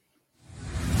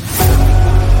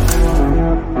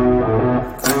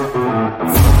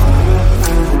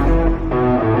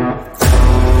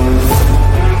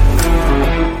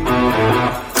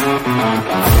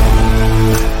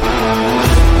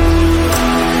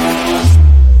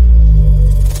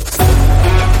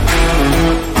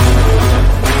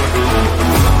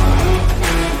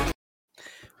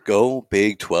Go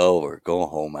Big 12 or go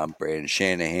home. I'm Brandon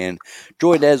Shanahan,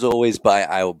 joined as always by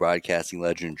Iowa broadcasting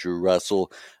legend Drew Russell,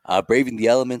 braving the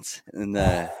elements in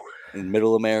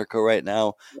Middle America right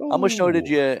now. How much snow did Oh,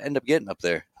 you end up getting up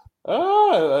there?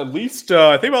 at least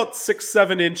I think about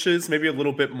 6-7 inches, maybe a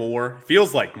little bit more.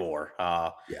 Feels like more.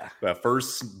 Yeah, The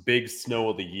first big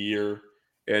snow of the year,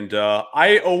 and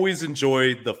I always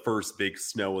enjoy the first big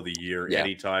snow of the year. yeah,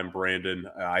 Anytime, Brandon.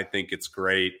 I think it's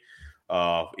great.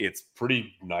 It's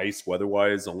pretty nice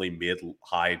weather-wise, only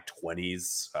mid-high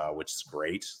 20s, which is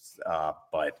great.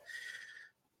 But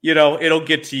it'll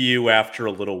get to you after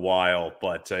a little while.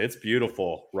 But it's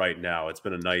beautiful right now. It's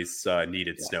been a nice,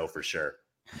 needed yeah. snow for sure.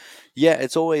 Yeah,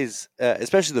 it's always,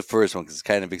 especially the first one, because it's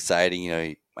kind of exciting.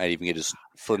 You might even get to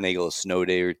finagle a snow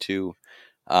day or two,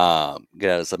 get out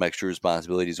of some extra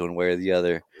responsibilities one way or the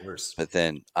other. Of course. But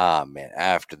then, man,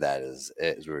 after that is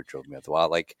where it drove me off the wall.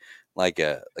 Like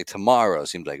tomorrow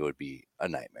seems like it would be a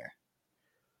nightmare.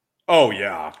 Oh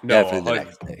yeah, no, Definitely the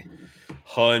next day.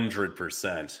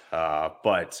 100%.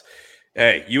 But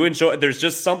hey, you enjoy. There's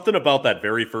just something about that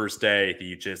very first day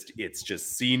that it's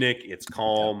just scenic. It's Yeah.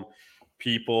 calm.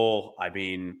 People, I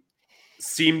mean,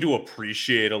 seem to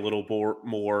appreciate a little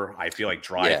more. I feel like Yeah.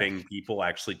 driving people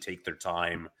actually take their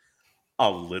time a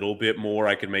little bit more.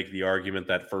 I could make the argument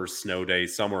that first snow day,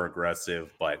 some are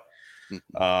aggressive, but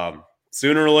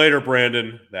sooner or later,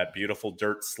 Brandon, that beautiful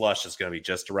dirt slush is going to be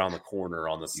just around the corner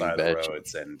on the You side of the betcha.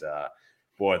 roads. And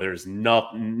boy, there's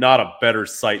not a better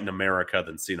sight in America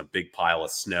than seeing a big pile of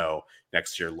snow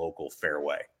next to your local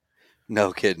fairway.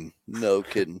 No kidding. No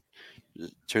kidding.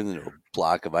 Just turns into a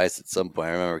block of ice at some point.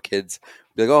 I remember kids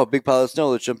be like, "Oh, big pile of snow.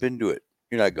 Let's jump into it."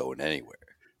 You're not going anywhere.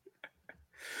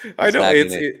 I know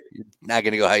You're not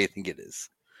gonna go how you think it is.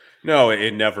 no,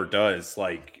 it never does.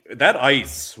 Like that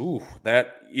ice, ooh,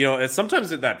 and sometimes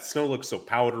that snow looks so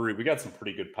powdery. We got some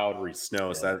pretty good powdery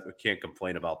snow, so I can't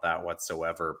complain about that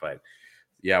whatsoever. But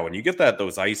yeah, when you get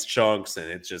those ice chunks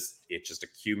and it just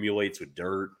accumulates with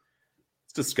dirt,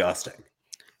 it's disgusting.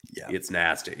 Yeah. It's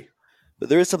nasty. But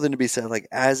there is something to be said, like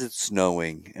as it's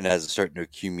snowing and as it's starting to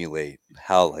accumulate,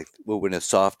 how when it's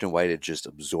soft and white, it just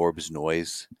absorbs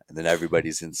noise, and then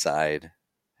everybody's inside,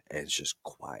 and it's just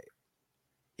quiet.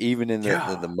 Even in the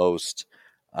Yeah. most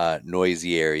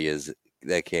noisy areas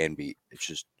that can be, it's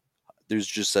just there's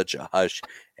just such a hush,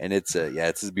 and it's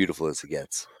as beautiful as it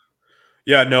gets.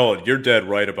 Yeah, no, you're dead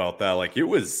right about that. Like it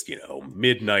was,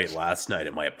 midnight last night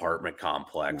in my apartment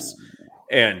complex. Ooh,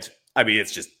 And I mean,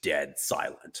 it's just dead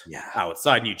silent yeah,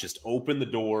 outside. And you just open the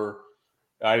door.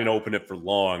 I didn't open it for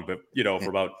long, but yeah, for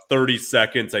about 30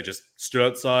 seconds, I just stood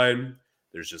outside.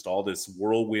 There's just all this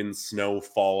whirlwind snow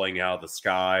falling out of the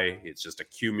sky. It's just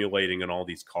accumulating in all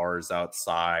these cars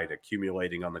outside,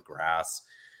 accumulating on the grass.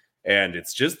 And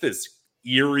it's just this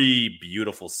eerie,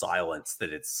 beautiful silence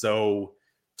that it's so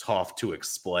tough to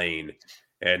explain.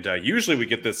 And usually we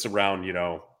get this around,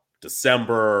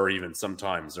 December or even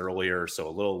sometimes earlier. So a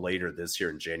little later this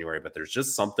year in January. But there's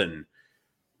just something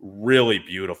really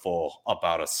beautiful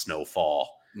about a snowfall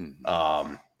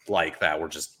like that. We're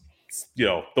just,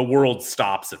 the world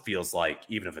stops, it feels like,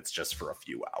 even if it's just for a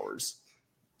few hours.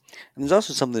 And there's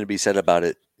also something to be said about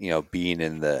it, being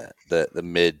in the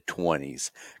mid 20s,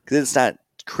 because it's not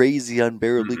crazy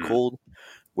unbearably cold,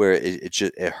 where it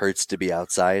hurts to be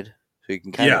outside, so you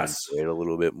can kind of Yes. enjoy it a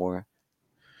little bit more.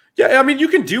 Yeah, I mean, you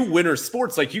can do winter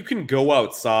sports. Like you can go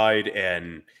outside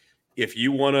and if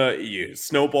you want to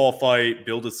snowball fight,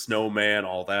 build a snowman,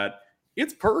 all that,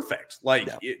 it's perfect. Like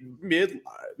Yeah, mid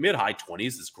high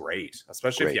 20s is great,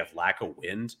 especially if great. you have lack of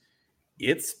wind.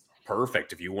 It's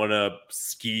perfect if you want to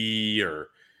ski or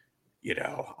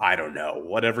I don't know,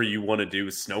 whatever you want to do,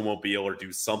 snowmobile or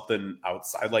do something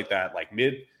outside like that. Like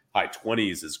mid high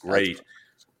 20s is great.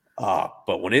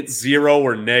 But when it's 0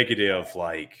 or negative,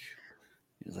 like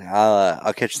He's like,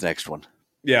 I'll catch the next one.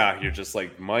 yeah, you're just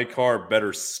like, my car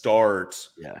better start,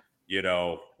 Yeah,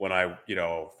 when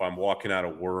if I'm walking out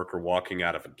of work or walking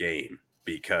out of a game,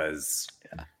 because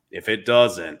if it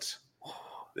doesn't,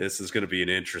 this is going to be an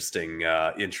interesting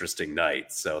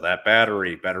night. So that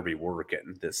battery better be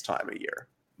working this time of year.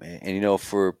 man. And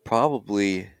for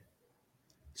probably,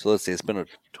 so let's say it's been a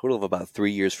total of about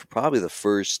 3 years. For probably the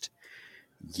first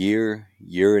year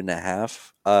and a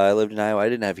half, I lived in Iowa. I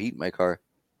didn't have heat in my car.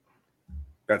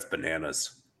 That's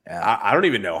bananas. Yeah, I don't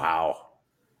even know how.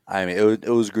 I mean it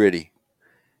was gritty,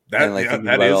 and like thinking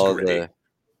That about is gritty.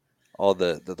 all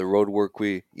the road work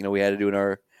we had to do in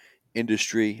our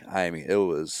industry. I mean, it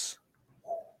was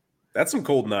That's some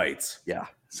cold nights.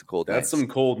 it's a cold That's nights. some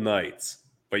cold nights.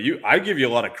 But I give you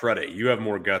a lot of credit. You have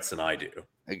more guts than I do.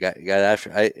 I got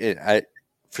after I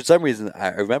for some reason I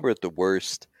remember it the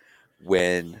worst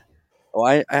when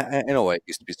I know why it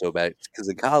used to be so bad because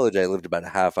in college I lived about a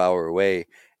half hour away,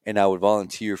 and I would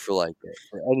volunteer for like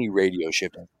for any radio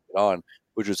shift I could get on,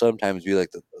 which would sometimes be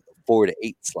like the 4 to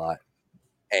 8 slot.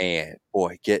 And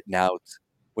boy, getting out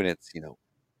when it's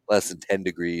less than 10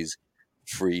 degrees,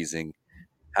 freezing,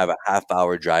 have a half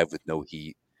hour drive with no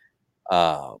heat.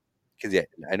 Because yeah,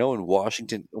 I know in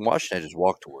Washington I just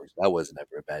walked to work. That wasn't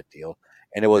ever a bad deal,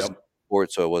 and it wasn't Yep.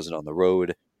 sport, so it wasn't on the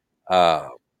road. Uh,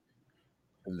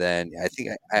 and then I think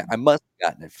I must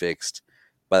have gotten it fixed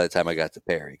by the time I got to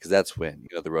Perry, because that's when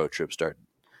the road trip started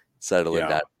settling Yeah.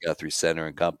 down, Guthrie Center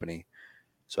and company.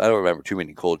 So I don't remember too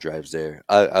many cold drives there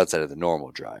outside of the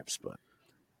normal drives, but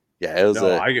yeah,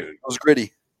 No, it was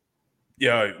gritty.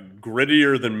 yeah,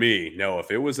 grittier than me. No,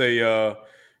 if it was a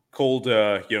cold,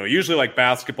 usually like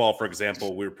basketball, for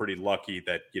example, we were pretty lucky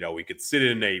that, we could sit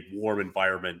in a warm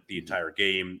environment the entire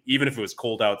game. Even if it was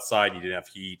cold outside, you didn't have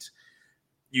heat.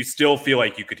 You still feel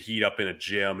like you could heat up in a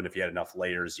gym. And if you had enough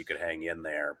layers, you could hang in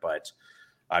there. But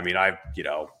I mean, I've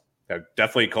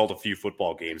definitely called a few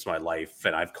football games in my life,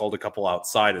 and I've called a couple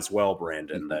outside as well,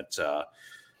 Brandon, that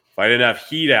if I didn't have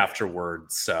heat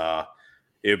afterwards,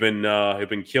 it'd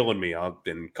been killing me. I've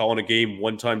been calling a game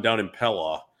one time down in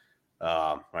Pella.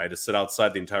 I had to sit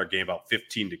outside the entire game, about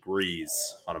 15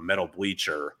 degrees on a metal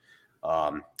bleacher.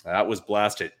 That was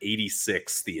blasted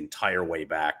 86 the entire way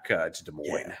back to Des Moines.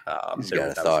 You just That gotta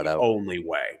was thaw it the out.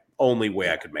 only way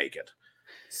I Yeah. could make it.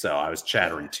 So I was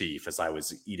chattering teeth as I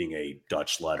was eating a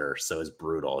Dutch letter. So it's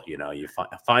brutal. You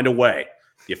find a way.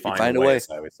 You find a way, as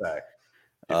I would say.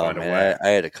 You Oh find a way. man, I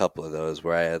had a couple of those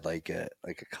where I had like a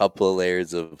couple of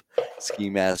layers of ski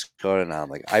mask on, and I'm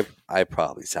like, I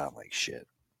probably sound like shit,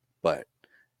 but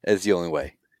it's the only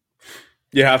way.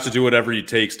 You have to do whatever it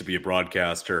takes to be a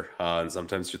broadcaster, and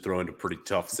sometimes you're thrown into pretty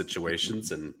tough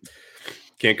situations, and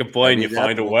can't Gotta complain. be You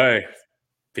find a adaptable. way.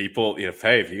 People,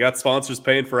 hey, if you got sponsors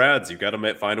paying for ads, you got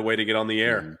to find a way to get on the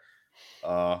air.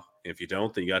 Mhm. If you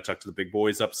don't, then you got to talk to the big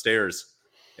boys upstairs,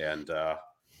 and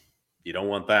you don't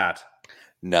want that.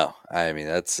 No, I mean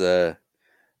that's you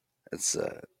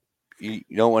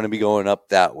don't want to be going up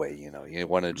that way. You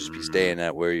want to just be staying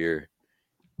at where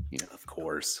Of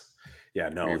course. Yeah,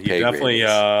 where no, your pay grade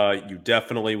is. you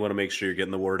definitely want to make sure you're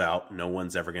getting the word out. No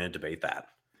one's ever going to debate that.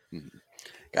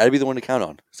 Got to be the one to count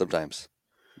on sometimes.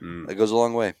 Mm. That goes a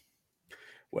long way.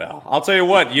 Well, I'll tell you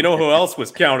what. You know who else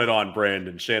was counted on,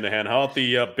 Brandon Shanahan? How about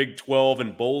the Big 12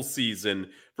 and bowl season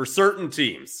for certain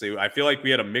teams? So I feel like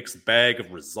we had a mixed bag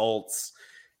of results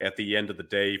at the end of the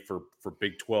day for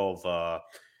Big 12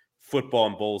 football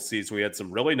and bowl season. We had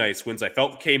some really nice wins. I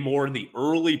felt came more in the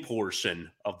early portion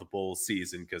of the bowl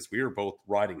season because we were both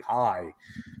riding high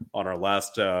on our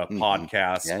last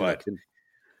podcast. Yeah, no But kidding.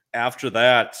 after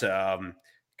that,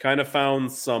 kind of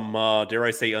found some, dare I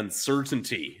say,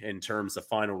 uncertainty in terms of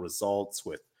final results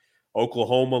with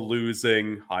Oklahoma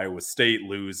losing, Iowa State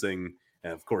losing,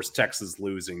 and of course, Texas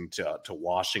losing to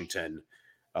Washington.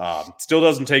 Still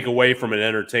doesn't take away from an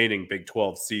entertaining Big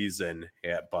 12 season,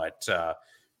 but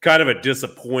kind of a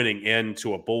disappointing end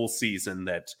to a bowl season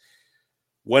that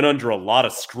went under a lot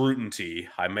of scrutiny,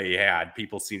 I may add.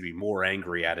 People seem to be more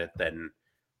angry at it than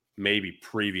maybe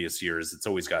previous years. It's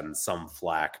always gotten some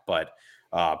flack, but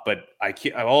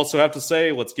I also have to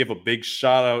say, let's give a big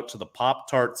shout out to the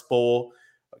Pop-Tarts Bowl,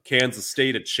 Kansas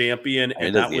State a champion,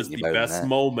 and that was the best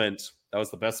moment. That was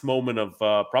the best moment of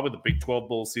probably the Big 12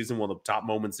 bowl season. One of the top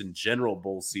moments in general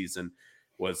bowl season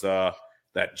was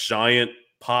that giant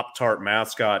Pop-Tart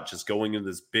mascot just going in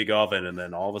this big oven, and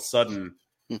then all of a sudden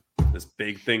this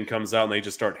big thing comes out and they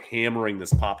just start hammering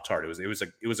this Pop-Tart.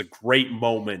 It was a great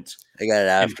moment They got it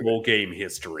after in bowl game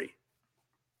history.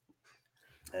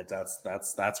 And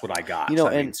that's what I got.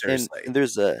 Seriously. And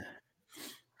there's a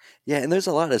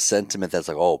lot of sentiment that's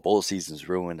like, oh, bowl season's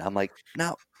ruined. I'm like,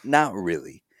 no, not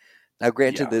really. Now,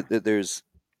 granted that there's,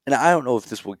 and I don't know if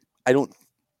this will, I don't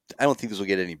think this will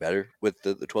get any better with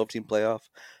the 12 team playoff.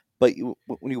 But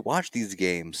when you watch these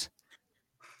games,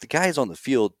 the guys on the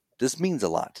field, this means a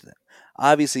lot to them.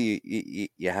 Obviously,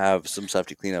 you have some stuff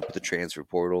to clean up with the transfer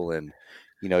portal, and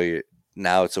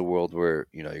now it's a world where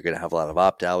you're going to have a lot of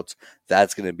opt outs.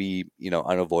 That's going to be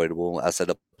unavoidable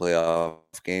outside of playoff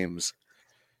games.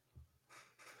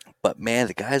 But man,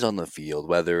 the guys on the field,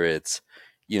 whether it's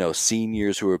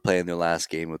seniors who are playing their last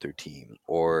game with their team,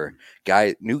 or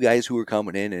new guys who are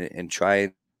coming in and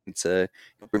trying to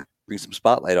bring some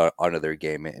spotlight onto their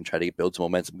game and try to build some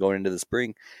momentum going into the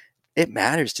spring. It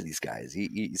matters to these guys.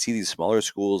 You see these smaller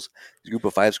schools, these group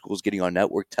of 5 schools getting on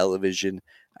network television.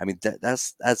 I mean,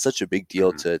 that's such a big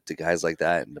deal to guys like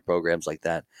that and the programs like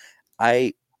that.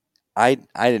 I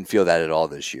didn't feel that at all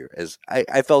this year. As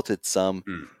I felt it some,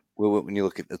 when you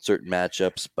look at certain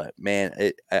matchups. But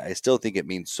man, I still think it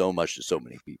means so much to so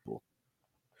many people.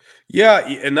 Yeah,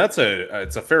 and that's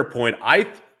it's a fair point.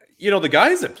 The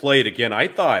guys that played again, I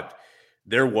thought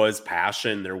there was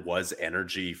passion, there was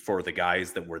energy for the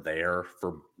guys that were there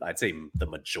for, I'd say, the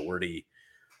majority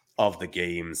of the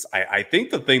games. I think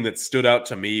the thing that stood out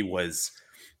to me was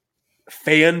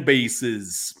fan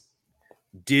bases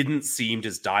didn't seem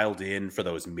as dialed in for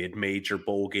those mid-major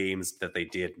bowl games that they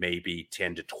did maybe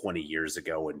 10 to 20 years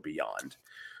ago and beyond.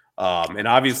 And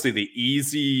obviously the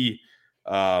easy,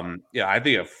 I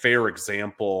think a fair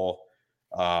example,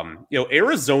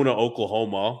 Arizona,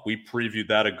 Oklahoma, we previewed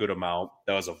that a good amount.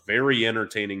 That was a very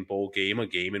entertaining bowl game, a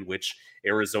game in which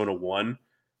Arizona won,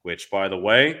 which, by the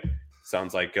way,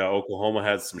 sounds like Oklahoma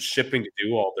has some shipping to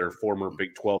do. All their former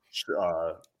Big 12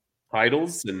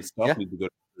 titles and stuff need to go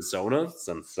to Arizona,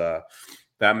 since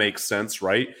that makes sense,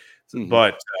 right? Mm-hmm.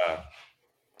 But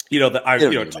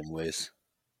anyways.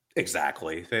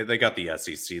 Exactly. They got the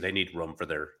SEC. They need room for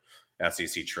their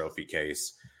SEC trophy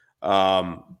case.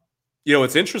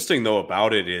 What's interesting though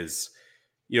about it is,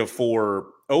 for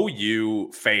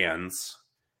OU fans,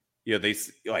 they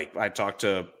I talked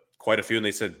to quite a few and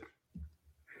they said,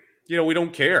 we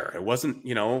don't care. It wasn't,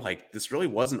 this really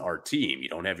wasn't our team. You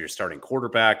don't have your starting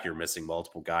quarterback. You're missing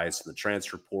multiple guys in the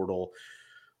transfer portal,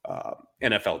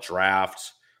 NFL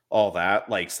draft, all that.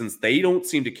 Since they don't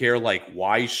seem to care,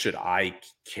 why should I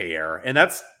care? And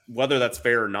that's whether that's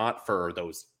fair or not for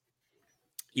those,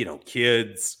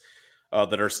 kids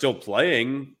that are still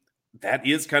playing. That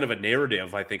is kind of a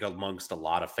narrative, I think, amongst a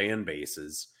lot of fan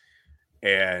bases.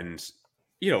 And,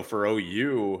 for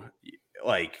OU,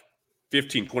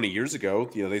 15, 20 years ago,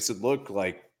 they said, look,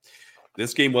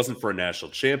 this game wasn't for a national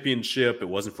championship. It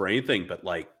wasn't for anything, but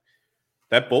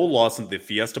that bowl loss in the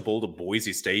Fiesta Bowl to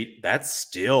Boise State, that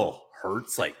still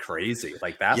hurts like crazy.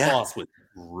 That loss was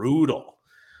brutal.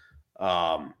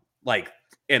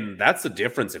 And that's the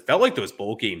difference. It felt like those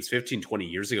bowl games 15, 20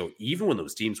 years ago, even when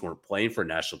those teams weren't playing for a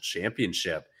national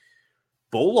championship,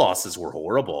 bowl losses were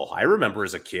horrible. I remember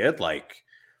as a kid,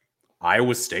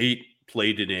 Iowa State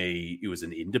played it was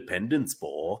an Independence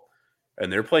Bowl,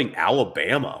 and they're playing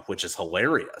Alabama, which is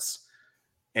hilarious.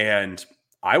 And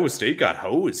Iowa State got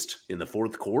hosed in the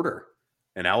fourth quarter,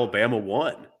 and Alabama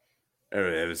won.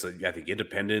 It was, I think,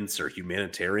 Independence or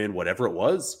Humanitarian, whatever it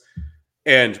was.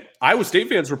 And Iowa State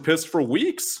fans were pissed for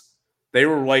weeks. They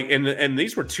were and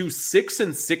these were 2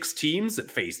 6-6 teams that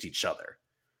faced each other,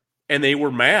 and they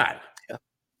were mad. Yeah.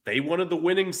 They wanted the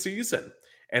winning season.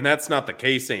 And that's not the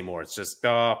case anymore. It's just,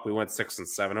 we went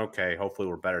 6-7. Okay, hopefully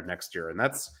we're better next year. And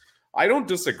I don't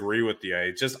disagree with you.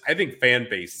 I think fan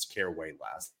bases care way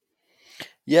less.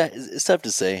 Yeah, it's tough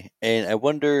to say. And I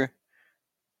wonder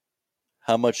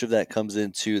how much of that comes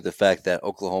into the fact that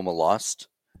Oklahoma lost.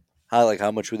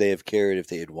 How much would they have cared if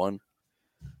they had won?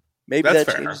 Maybe that's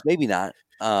that changes, maybe not.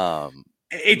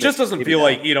 It just doesn't feel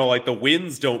not. Like the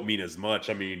wins don't mean as much.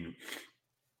 I mean,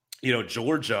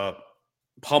 Georgia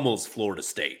pummels Florida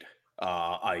State,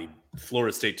 a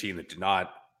Florida State team that did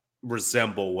not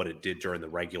resemble what it did during the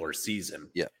regular season.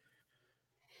 Yeah.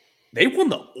 They won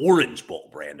the Orange Bowl,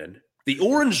 Brandon. The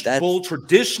Orange Bowl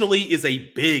traditionally is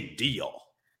a big deal.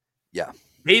 Yeah.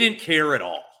 They didn't care at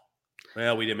all.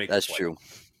 Well, we didn't make That's true.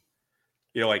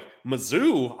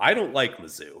 Mizzou, I don't like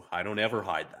Mizzou. I don't ever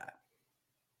hide that.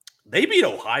 They beat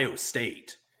Ohio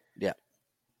State. Yeah.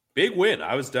 Big win.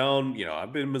 I was down,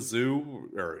 I've been in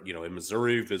Mizzou or, in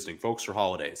Missouri visiting folks for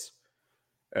holidays.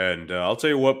 And I'll tell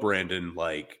you what, Brandon,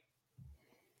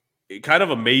 kind of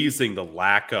amazing the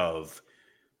lack of,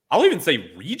 I'll even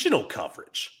say regional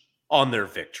coverage on their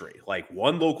victory.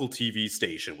 One local TV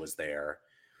station was there.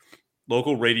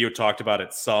 Local radio talked about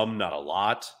it some, not a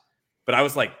lot. But I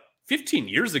was 15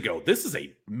 years ago, this is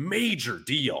a major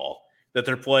deal that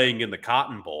they're playing in the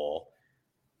Cotton Bowl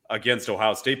against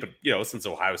Ohio State. But, since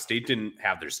Ohio State didn't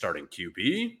have their starting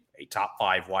QB, a top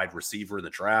 5 wide receiver in the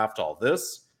draft, all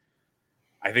this,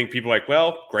 I think people are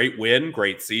well, great win,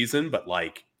 great season, but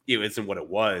it isn't what it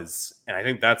was. And I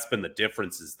think that's been the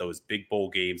difference is those big bowl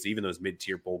games, even those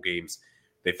mid-tier bowl games,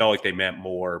 they felt like they meant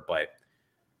more. But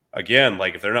again,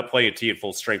 if they're not playing a team at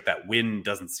full strength, that win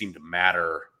doesn't seem to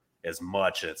matter as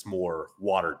much, and it's more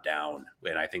watered down.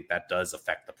 And I think that does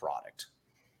affect the product.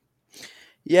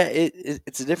 Yeah,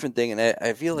 it's a different thing, and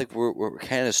I feel like we're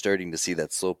kind of starting to see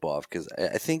that slope off because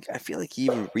I feel like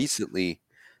even recently,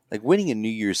 winning a New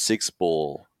Year's Six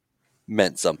bowl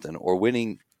meant something, or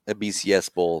winning a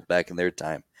BCS bowl back in their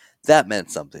time, that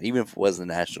meant something, even if it wasn't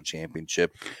a national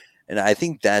championship. And I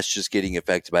think that's just getting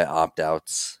affected by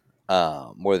opt-outs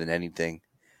more than anything,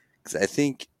 because I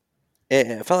think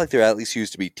it felt like there at least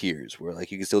used to be tiers where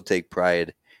you can still take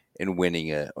pride in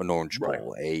winning an Orange Right.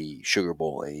 Bowl, a Sugar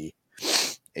Bowl, a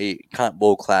Cotton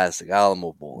Bowl Classic,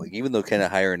 Alamo Bowl. Like even though kind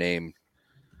of higher name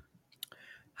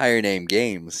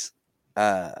games,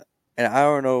 uh, and I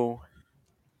don't know.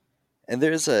 And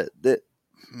there's a that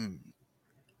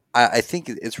I think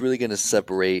it's really going to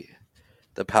separate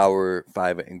the Power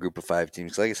Five and Group of Five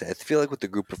teams. Like I said, I feel like with the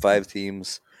Group of Five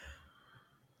teams,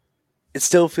 it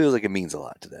still feels like it means a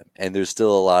lot to them, and there's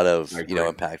still a lot of I agree.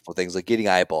 impactful things like getting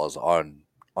eyeballs on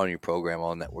your program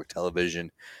on network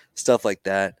television, stuff like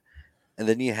that. And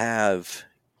then you have,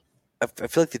 I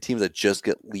feel like the teams that just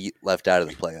get left out of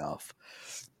the playoff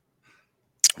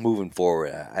moving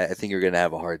forward, I think you're going to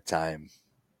have a hard time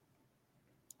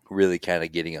really kind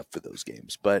of getting up for those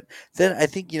games. But then I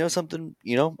think something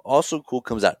also cool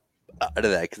comes out of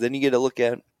that because then you get to look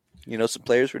at some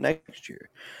players for next year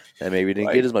that maybe didn't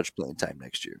get Right. as much playing time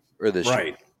next year or this year.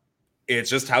 Right. It's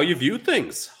just how you view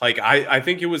things. Like I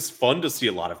think it was fun to see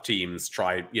a lot of teams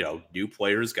try, new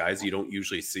players, guys you don't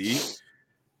usually see.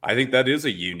 I think that is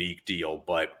a unique deal,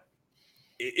 but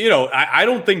I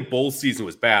don't think bowl season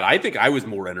was bad. I think I was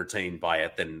more entertained by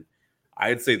it than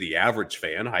I'd say the average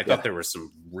fan. I thought Yeah, there were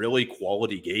some really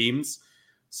quality games,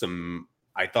 some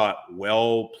I thought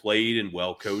well played and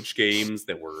well coached games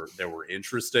that were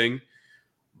interesting.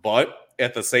 But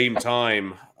at the same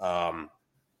time,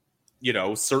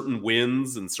 certain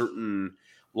wins and certain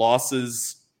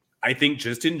losses. I think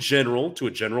just in general to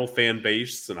a general fan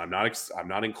base, and I'm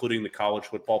not including the college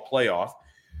football playoff.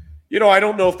 I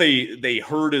don't know if they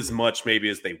hurt as much maybe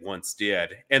as they once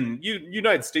did. And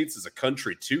United States is a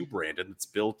country too, Brandon, that's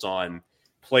built on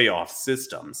playoff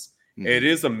systems. It hmm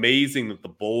is amazing that the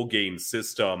bowl game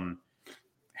system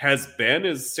has been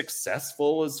as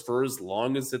successful as for as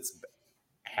long as it's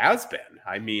has been.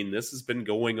 I mean, this has been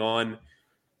going on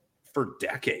for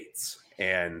decades.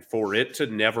 And for it to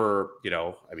never,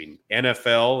 I mean,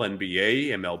 NFL, NBA,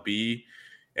 MLB,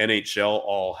 NHL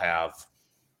all have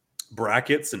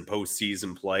brackets and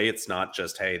postseason play. It's not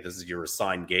just, hey, this is your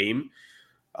assigned game.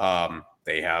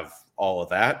 They have all of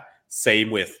that.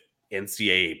 Same with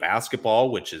NCAA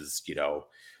basketball, which is, a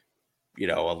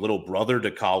little brother to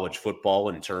college football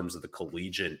in terms of the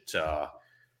collegiate,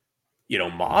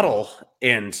 model.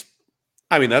 And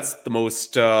I mean, that's the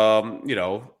most,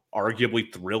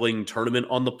 arguably thrilling tournament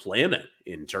on the planet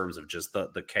in terms of just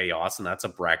the chaos, and that's a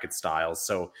bracket style.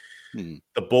 So hmm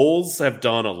the Bulls have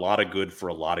done a lot of good for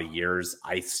a lot of years.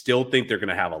 I still think they're going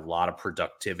to have a lot of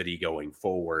productivity going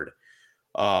forward.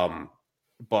 Um,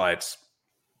 but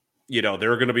there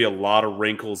are going to be a lot of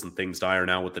wrinkles and things to iron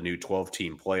out with the new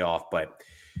 12-team playoff. But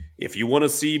if you want to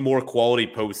see more quality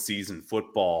postseason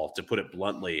football, to put it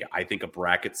bluntly, I think a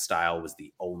bracket style was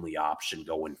the only option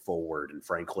going forward. And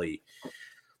frankly,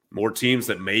 more teams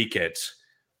that make it,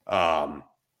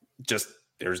 just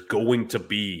there's going to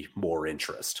be more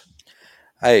interest.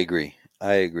 I agree.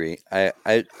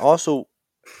 I also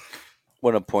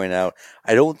want to point out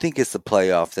I don't think it's the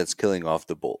playoff that's killing off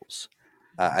the Bulls.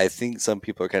 I think some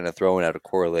people are kind of throwing out a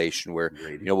correlation where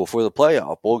Agreed. before the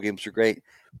playoff, bowl games are great.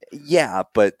 Yeah,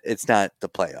 but it's not the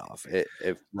playoff.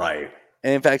 Right.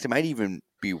 And in fact, it might even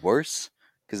be worse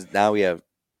because now we have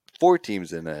 4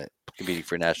 teams in a competing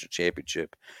for a national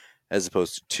championship as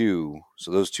opposed to 2. So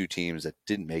those 2 teams that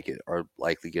didn't make it are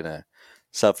likely going to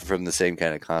suffer from the same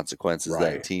kind of consequences that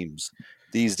Right. teams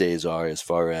these days are, as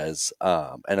far as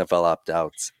NFL opt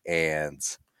outs and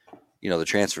the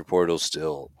transfer portal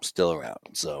still around.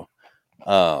 So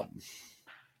um,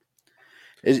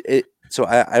 so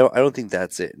I don't think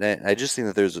that's it. And I just think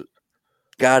that there's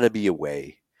got to be a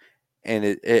way. And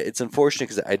it's unfortunate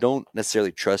because I don't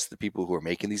necessarily trust the people who are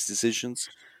making these decisions,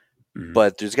 Mhm.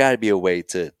 but there's got to be a way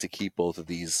to keep both of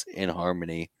these in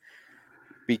harmony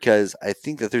because I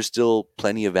think that there's still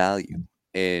plenty of value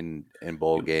in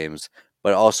bowl games,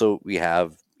 but also we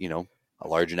have a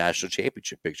larger national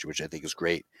championship picture, which I think is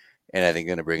great, and I think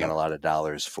going to bring in Yep. a lot of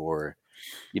dollars for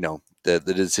the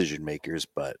decision makers.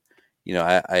 But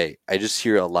I just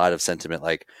hear a lot of sentiment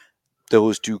like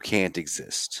those 2 can't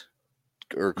exist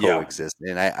or Yeah. coexist,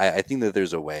 and I think that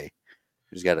there's a way.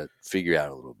 We just got to figure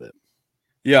out a little bit.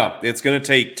 Yeah, it's going to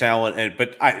take talent,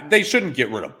 but they shouldn't get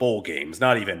rid of bowl games.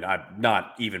 I'm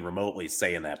not even remotely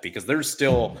saying that because there's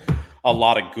still a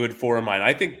lot of good for them. And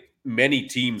I think many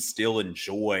teams still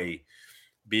enjoy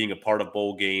being a part of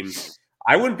bowl games.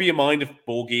 I wouldn't be in mind if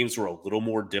bowl games were a little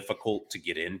more difficult to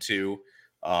get into,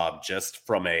 just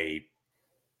from if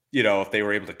they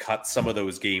were able to cut some of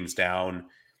those games down.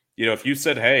 If you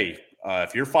said, hey,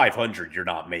 if you're 500, you're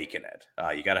not making it.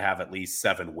 You got to have at least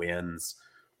 7 wins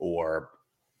or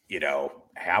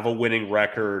have a winning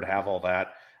record, have all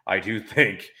that. I do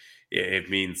think it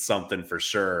means something for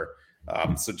sure.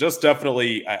 So just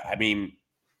definitely, I mean,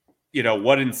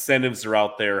 what incentives are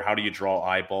out there? How do you draw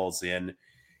eyeballs in?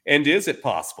 And is it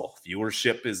possible?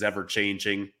 Viewership is ever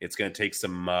changing. It's going to take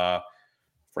some,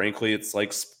 frankly, it's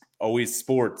like always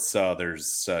sports.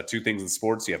 There's two things in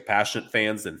sports: you have passionate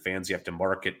fans and fans you have to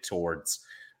market towards.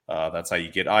 That's how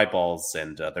you get eyeballs,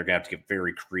 and they're going to have to get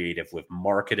very creative with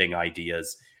marketing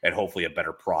ideas and hopefully a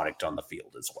better product on the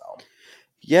field as well.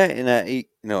 Yeah, and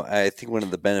I think one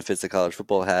of the benefits that college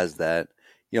football has that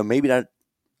maybe not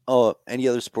any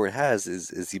other sport has is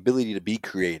the ability to be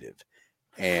creative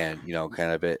and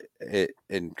kind of it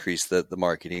increase the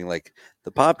marketing. Like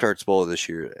the Pop-Tarts Bowl this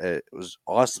year, it was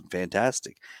awesome,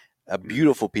 fantastic, a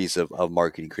beautiful piece of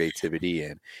marketing creativity,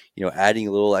 and adding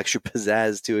a little extra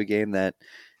pizzazz to a game that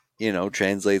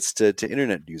translates to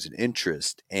internet news and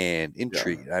interest and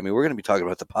intrigue. Yeah. I mean, we're going to be talking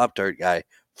about the Pop-Tart guy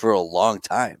for a long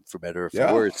time, for better or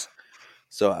for worse.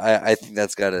 So I think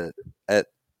that's got to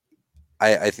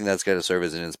I think that's got to serve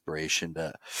as an inspiration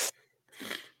to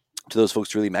those folks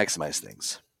to really maximize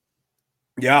things.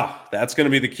 Yeah, that's going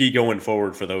to be the key going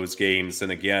forward for those games.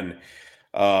 And again,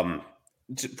 to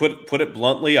put it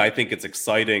bluntly, I think it's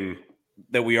exciting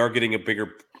that we are getting a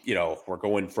bigger. We're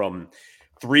going from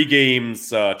 3 games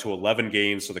to 11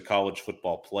 games for the college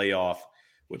football playoff,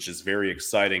 which is very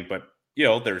exciting. But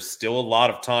there's still a lot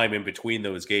of time in between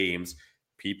those games.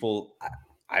 People,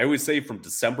 I always say from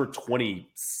December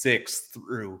 26th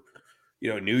through,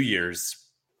 New Year's,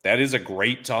 that is a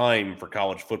great time for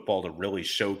college football to really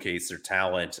showcase their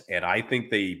talent. And I think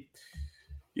they,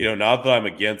 not that I'm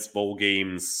against bowl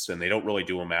games and they don't really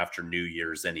do them after New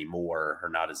Year's anymore, or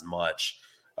not as much.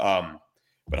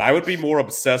 But I would be more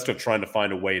obsessed with trying to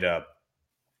find a way to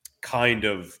kind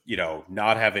of,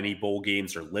 not have any bowl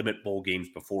games or limit bowl games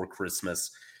before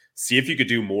Christmas. See if you could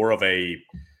do more of a,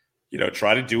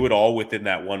 try to do it all within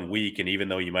that 1 week. And even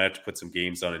though you might have to put some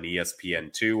games on an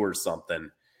ESPN2 or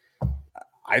something,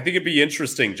 I think it'd be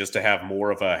interesting just to have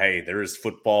more of a, hey, there is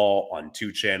football on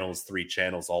 2 channels, 3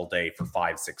 channels all day for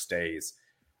 5-6 days.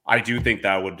 I do think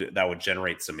that would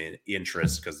generate some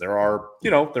interest, because there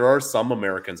are some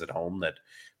Americans at home that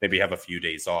maybe have a few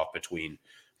days off between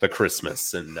the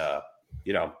Christmas and the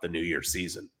New Year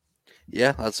season.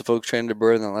 Yeah, lots of folks trying to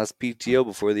burn that last PTO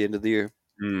before the end of the year.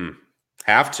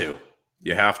 Have to.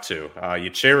 You have to. You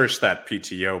cherish that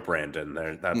PTO, Brandon.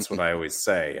 That's what I always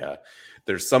say.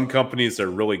 There's some companies that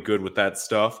are really good with that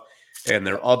stuff, and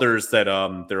there are others that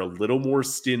they're a little more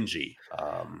stingy.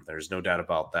 There's no doubt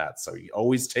about that. So you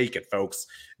always take it, folks.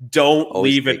 Don't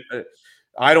always leave it.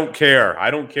 I don't care. I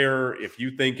don't care if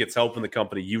you think it's helping the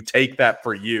company. You take that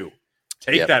for you.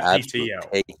 Take that absolutely.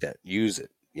 PTO. Take that. Use it.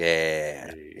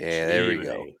 Yeah. Yeah, there we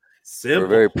go. Simple. We're a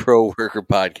very pro-worker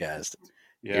podcast.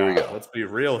 Yeah, here we go. Let's be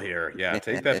real here. Yeah,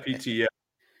 take that PTO.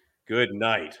 Good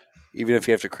night. Even if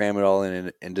you have to cram it all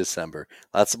in December.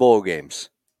 Lots of bowl games.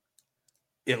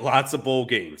 Lots of bowl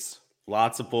games.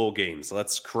 Lots of bowl games.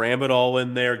 Let's cram it all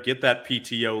in there. Get that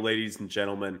PTO, ladies and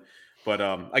gentlemen. But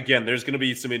again, there's going to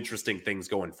be some interesting things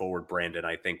going forward, Brandon,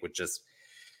 I think, with just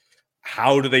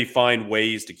how do they find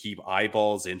ways to keep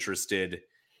eyeballs interested.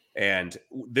 And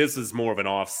this is more of an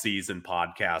off-season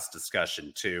podcast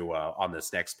discussion, too, on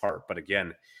this next part. But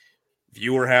again,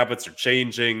 viewer habits are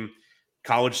changing.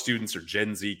 College students are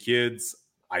Gen Z kids.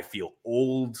 I feel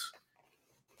old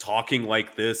talking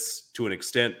like this to an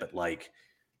extent, but like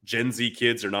Gen Z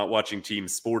kids are not watching team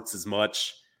sports as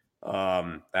much.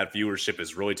 That viewership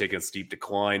is really taking a steep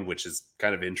decline, which is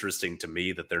kind of interesting to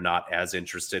me that they're not as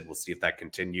interested. We'll see if that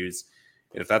continues.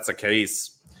 And if that's the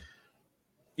case,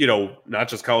 not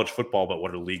just college football, but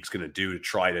what are leagues going to do to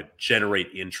try to generate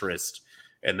interest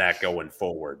in that going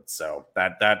forward? So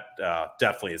that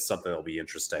definitely is something that'll be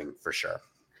interesting for sure.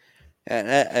 And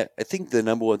I think the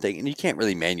number one thing, and you can't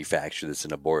really manufacture this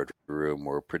in a boardroom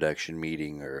or production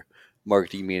meeting or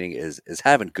marketing meeting, is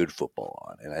having good football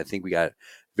on. And I think we got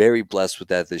very blessed with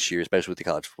that this year, especially with the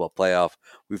college football playoff.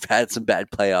 We've had some bad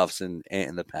playoffs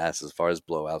in the past as far as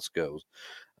blowouts goes.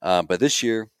 But this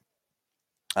year,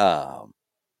 this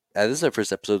is our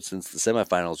first episode since the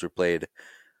semifinals were played.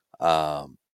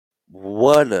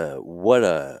 What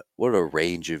a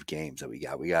range of games that we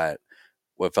got. We got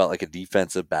what felt like a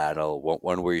defensive battle,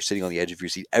 one where you're sitting on the edge of your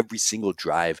seat every single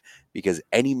drive, because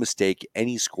any mistake,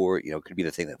 any score, could be the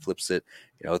thing that flips it.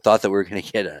 Thought that we were going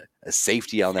to get a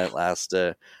safety on that last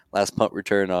punt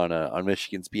return on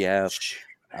Michigan's behalf,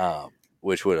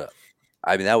 which would have,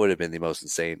 that would have been the most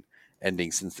insane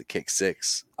ending since the kick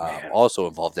six. Also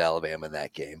involved Alabama in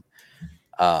that game,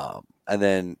 and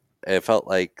then it felt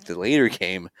like the later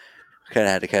game kind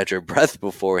of had to catch our breath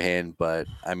beforehand, but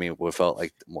I mean, what felt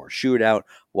like more shootout.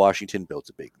 Washington built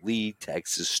a big lead.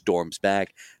 Texas storms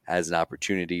back, has an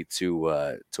opportunity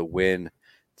to win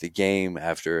the game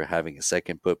after having a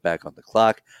second put back on the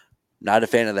clock. Not a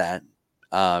fan of that,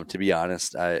 to be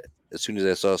honest. As soon as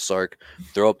I saw Sark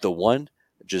throw up the one,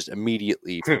 just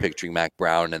immediately picturing Mac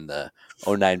Brown and the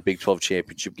 '09 Big 12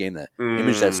 championship game, the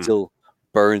image that still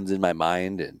burns in my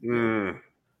mind, and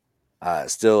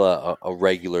still a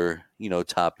regular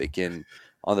topic in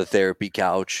on the therapy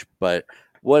couch. But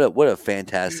what a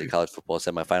fantastic college football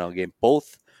semifinal game,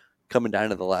 both coming down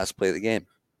to the last play of the game.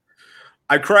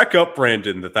 I crack up,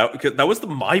 Brandon, that was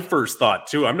my first thought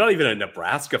too. I'm not even a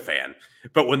Nebraska fan,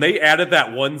 but when they added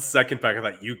that 1 second back, I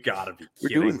thought, you gotta be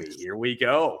kidding me. Here we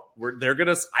go.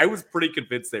 I was pretty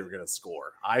convinced they were gonna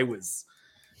score.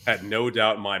 Had no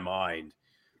doubt in my mind.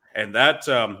 And that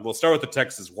we'll start with the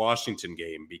Texas-Washington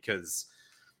game, because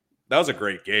that was a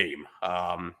great game.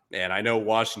 And I know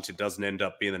Washington doesn't end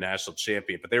up being the national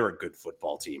champion, but they were a good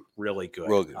football team. Really good.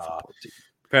 Real good football team.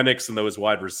 Penix and those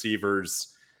wide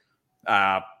receivers,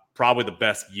 probably the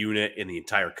best unit in the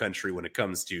entire country when it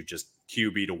comes to just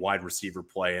QB to wide receiver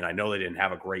play. And I know they didn't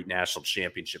have a great national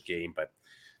championship game, but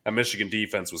that Michigan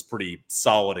defense was pretty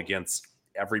solid against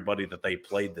everybody that they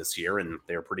played this year, and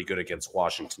they were pretty good against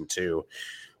Washington too.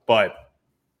 But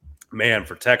man,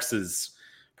 for Texas,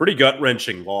 pretty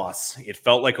gut-wrenching loss. It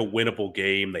felt like a winnable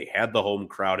game. They had the home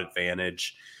crowd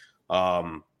advantage.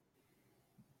 Not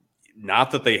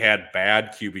that they had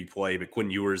bad QB play, but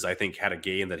Quinn Ewers, I think, had a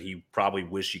game that he probably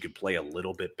wished he could play a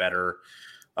little bit better.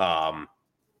 No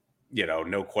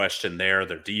question there.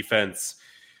 Their defense,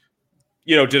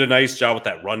 did a nice job with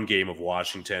that run game of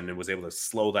Washington and was able to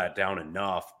slow that down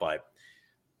enough. But,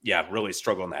 yeah, really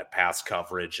struggled in that pass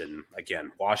coverage. And,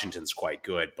 again, Washington's quite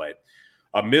good. But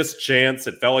a missed chance.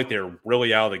 It felt like they were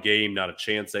really out of the game. Not a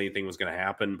chance anything was going to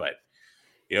happen. But,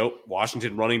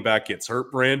 Washington running back gets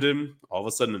hurt, Brandon. All of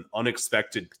a sudden, an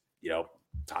unexpected,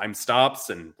 time stops.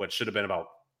 And what should have been about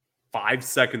 5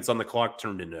 seconds on the clock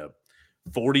turned into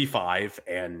 45.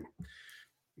 And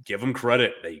give them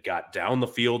credit. They got down the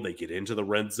field. They get into the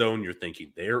red zone. You're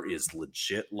thinking there is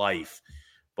legit life.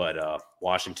 But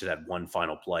Washington had one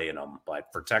final play in them.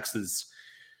 But for Texas,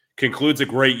 concludes a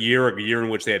great year, a year in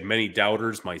which they had many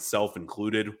doubters, myself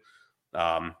included.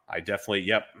 I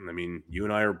definitely, I mean, you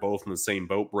and I are both in the same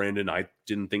boat, Brandon. I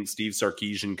didn't think Steve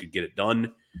Sarkisian could get it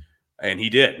done. And he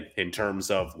did, in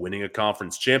terms of winning a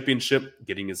conference championship,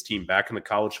 getting his team back in the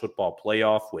college football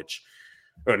playoff,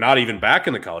 or not even back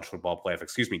in the college football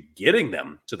playoff, getting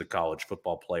them to the college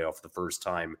football playoff the first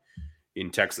time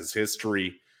in Texas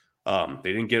history.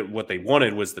 They didn't get what they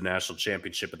wanted, was the national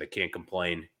championship, but they can't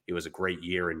complain. It was a great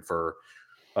year. And for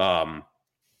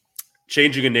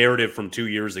changing a narrative from 2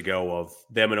 years ago of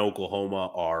them and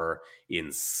Oklahoma are in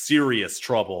serious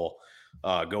trouble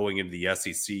going into the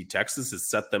SEC, Texas has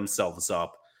set themselves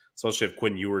up, especially if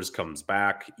Quinn Ewers comes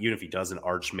back. Even if he doesn't,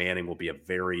 Arch Manning will be a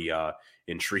very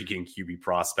intriguing QB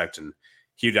prospect, and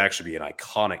he'd actually be an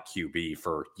iconic QB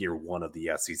for year one of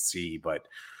the SEC. But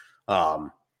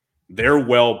they're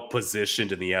well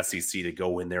positioned in the SEC to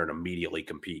go in there and immediately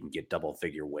compete and get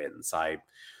double-figure wins.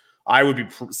 I would be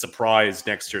surprised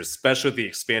next year, especially with the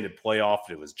expanded playoff,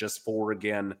 if it was just 4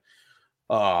 again.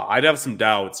 I'd have some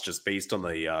doubts just based on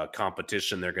the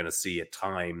competition they're going to see at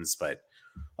times. But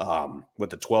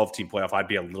with the 12-team playoff, I'd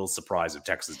be a little surprised if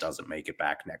Texas doesn't make it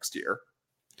back next year.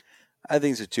 I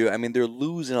think so too. I mean, they're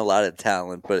losing a lot of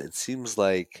talent, but it seems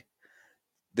like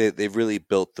they've really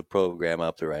built the program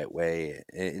up the right way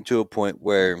and to a point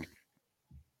where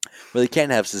they can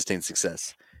have sustained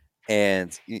success.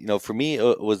 And, for me,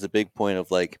 it was a big point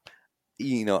of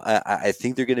I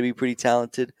think they're going to be pretty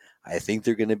talented. I think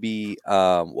they're going to be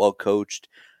well coached.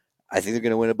 I think they're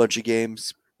going to win a bunch of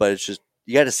games, but it's just,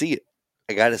 you got to see it.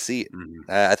 I got to see it. Mm-hmm.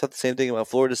 I thought the same thing about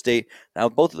Florida State. Now,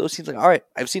 both of those teams, all right,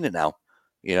 I've seen it now.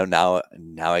 Now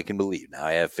I can believe. Now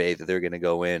I have faith that they're going to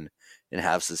go in and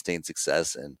have sustained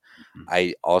success. And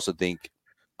I also think,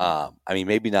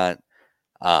 maybe not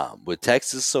with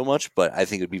Texas so much, but I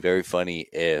think it would be very funny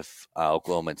if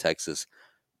Oklahoma and Texas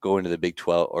go into the Big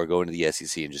 12 or go into the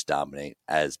SEC and just dominate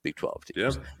as Big 12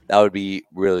 teams. Yeah. That would be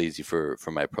really easy for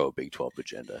my pro Big 12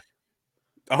 agenda.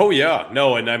 Oh, yeah.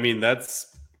 No, and I mean,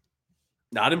 that's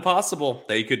not impossible.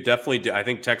 They could definitely do. I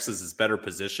think Texas is better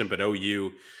positioned, but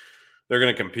OU, they're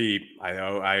going to compete.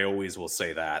 I always will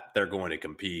say that. They're going to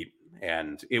compete,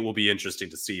 and it will be interesting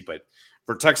to see. But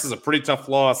for Texas, a pretty tough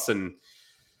loss. And,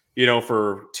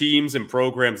 for teams and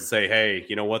programs to say, hey,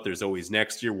 you know what, there's always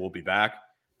next year, we'll be back.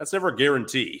 That's never a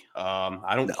guarantee.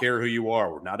 I don't care who you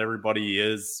are. Not everybody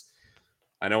is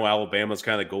I know Alabama's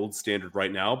kind of gold standard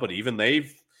right now, but even they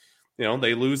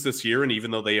lose this year, and even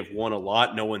though they have won a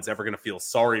lot, no one's ever going to feel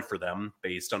sorry for them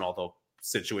based on all the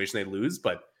situation they lose.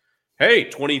 But hey,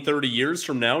 20, 30 years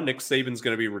from now, Nick Saban's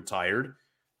going to be retired.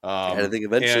 I think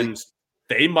eventually. And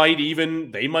they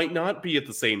might not be at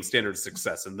the same standard of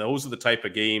success. And those are the type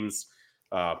of games,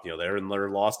 they're in their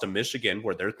loss to Michigan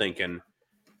where they're thinking,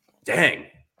 dang,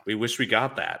 we wish we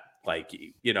got that. Like,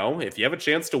 if you have a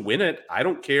chance to win it, I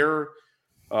don't care.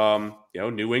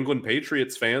 New England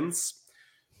Patriots fans,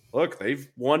 look, they've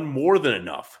won more than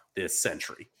enough this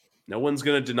century. No one's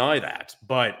going to deny that.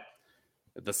 But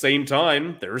at the same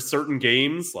time, there are certain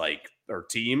games or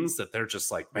teams that they're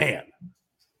just like, man,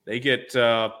 they get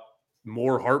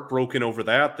more heartbroken over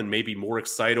that than maybe more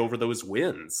excited over those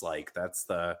wins. Like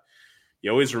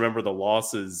you always remember the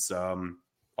losses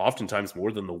oftentimes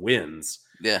more than the wins.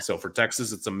 Yeah. So for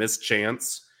Texas, it's a missed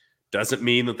chance. Doesn't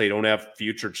mean that they don't have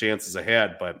future chances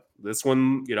ahead, but this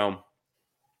one,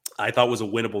 I thought was a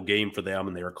winnable game for them,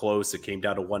 and they were close. It came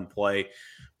down to one play.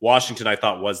 Washington, I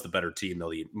thought, was the better team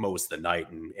most of the night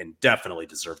and definitely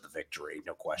deserved the victory,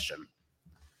 no question.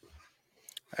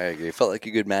 I agree. It felt like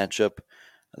a good matchup.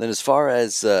 And then as far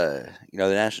as the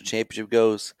national championship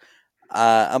goes,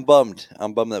 I'm bummed.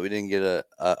 I'm bummed that we didn't get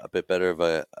a bit better of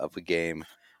a game.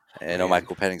 I know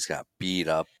Michael Penix got beat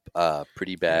up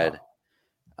pretty bad.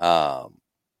 Yeah.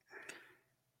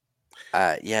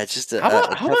 It's just how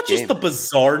about game. Just the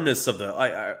bizarreness of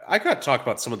I got to talk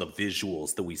about some of the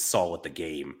visuals that we saw at the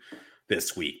game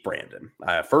this week, Brandon.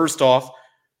 First off,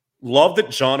 love that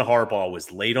John Harbaugh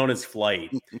was late on his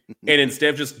flight, and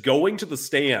instead of just going to the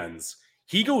stands,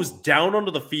 he goes down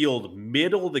onto the field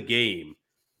middle of the game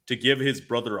to give his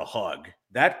brother a hug.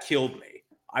 That killed me.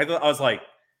 I was like,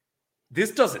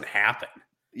 this doesn't happen.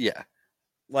 Yeah.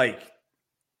 Like,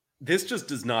 this just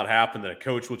does not happen that a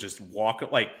coach will just walk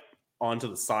onto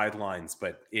the sidelines,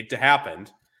 but it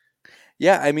happened.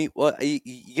 Yeah, I mean, well, you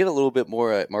get a little bit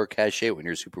more cachet when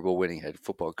you're a Super Bowl winning head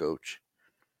football coach.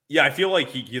 Yeah, I feel like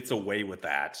he gets away with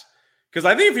that. Because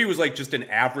I think if he was just an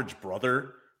average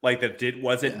brother, that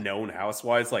wasn't known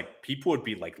house-wise, people would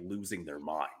be losing their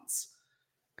minds.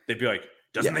 They'd be like,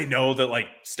 doesn't they know that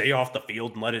stay off the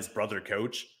field and let his brother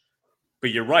coach? But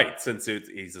you're right, since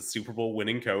he's a Super Bowl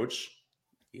winning coach,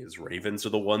 his Ravens are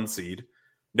the 1 seed.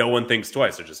 No one thinks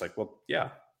twice. They're just like, well, yeah.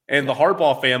 And the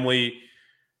Harbaugh family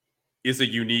is a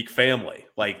unique family.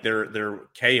 They're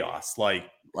chaos. A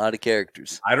lot of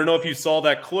characters. I don't know if you saw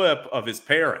that clip of his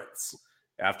parents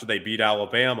after they beat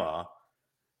Alabama,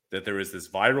 that there was this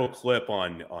viral clip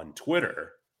on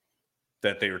Twitter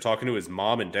that they were talking to his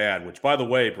mom and dad, which, by the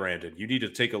way, Brandon, you need to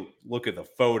take a look at the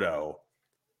photo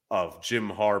of Jim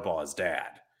Harbaugh's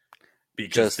dad.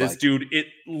 Because this dude, it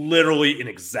literally an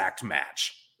exact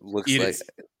match. Looks like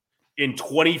in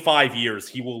 25 years,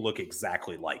 he will look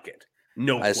exactly like it.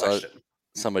 No question. Saw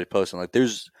somebody posting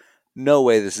there's no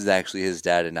way this is actually his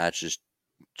dad and not just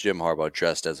Jim Harbaugh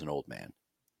dressed as an old man.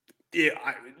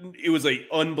 It was an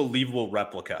unbelievable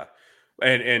replica.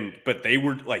 But they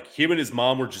were him and his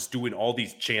mom were just doing all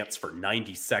these chants for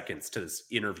 90 seconds to this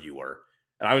interviewer.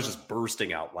 And I was just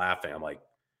bursting out laughing. I'm like,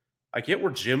 I get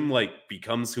where Jim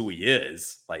becomes who he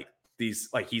is.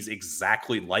 He's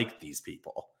exactly like these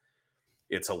people.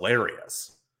 It's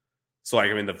hilarious. So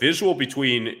the visual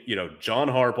between, John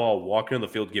Harbaugh walking on the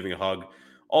field, giving a hug.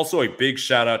 Also a big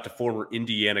shout out to former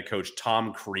Indiana coach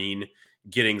Tom Crean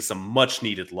getting some much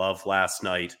needed love last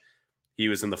night. He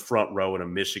was in the front row in a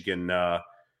Michigan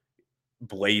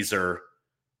blazer,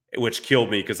 which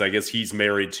killed me because I guess he's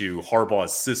married to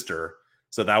Harbaugh's sister.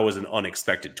 So that was an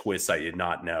unexpected twist I did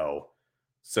not know.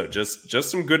 So just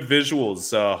some good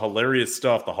visuals, hilarious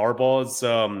stuff. The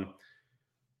Harbaughs,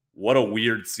 what a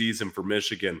weird season for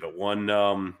Michigan, but one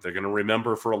they're going to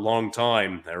remember for a long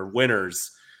time. They're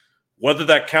winners. Whether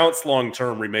that counts long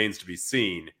term remains to be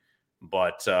seen.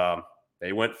 But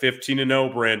they went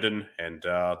 15-0, Brandon, and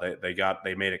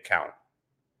they made it count.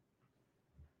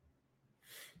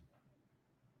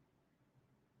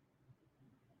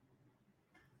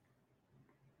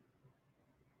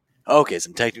 Okay,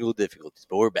 some technical difficulties,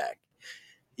 but we're back.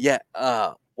 Yeah,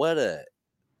 what an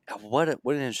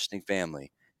interesting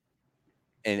family.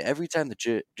 And every time that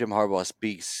Jim Harbaugh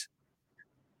speaks,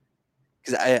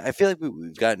 because I feel like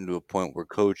we've gotten to a point where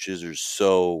coaches are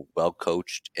so well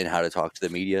coached in how to talk to the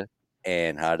media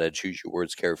and how to choose your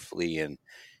words carefully and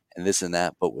this and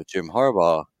that. But with Jim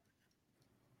Harbaugh,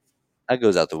 that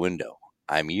goes out the window.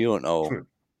 I mean, you don't know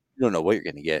what you're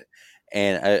going to get.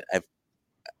 And I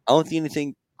don't think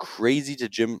anything crazy to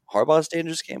Jim Harbaugh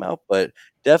standards came out, but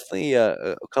definitely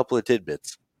a couple of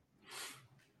tidbits.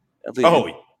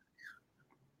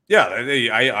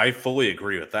 Yeah, I fully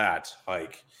agree with that.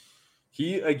 Like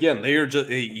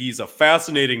he's a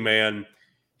fascinating man.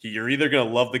 You're either going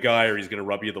to love the guy or he's going to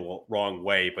rub you the wrong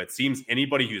way. But it seems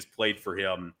anybody who's played for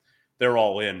him, they're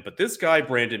all in. But this guy,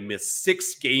 Brandon, missed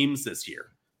 6 games this year,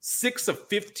 6 of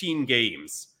 15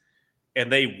 games,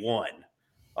 and they won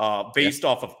based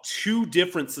off of 2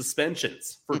 different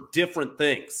suspensions for different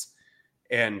things.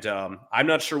 And I'm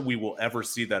not sure we will ever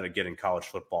see that again in college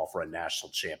football for a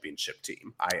national championship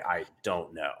team. I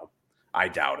don't know. I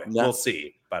doubt it. We'll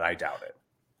see, but I doubt it.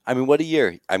 I mean, what a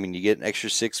year. I mean, you get an extra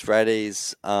 6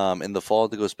 Fridays in the fall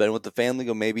to go spend with the family,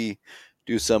 go maybe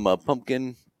do some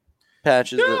pumpkin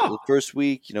patches the first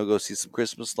week, go see some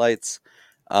Christmas lights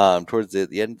towards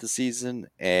the end of the season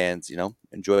and,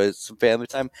 enjoy some family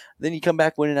time. Then you come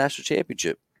back, win a national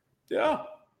championship. Yeah.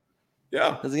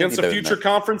 Yeah. Against a future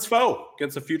conference foe.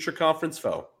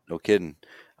 No kidding.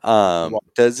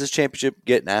 Does this championship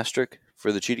get an asterisk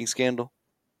for the cheating scandal?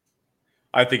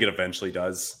 I think it eventually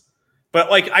does.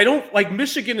 But I don't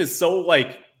Michigan is so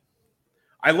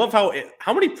I love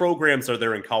how many programs are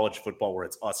there in college football where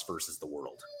it's us versus the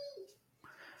world?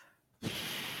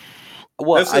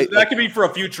 Well, that could be for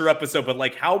a future episode, but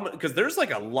because there's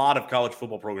a lot of college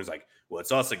football programs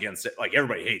it's us against it.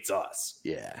 Everybody hates us.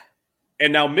 Yeah.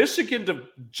 And now Michigan, to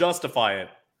justify it,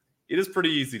 it is pretty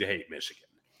easy to hate Michigan.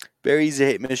 Very easy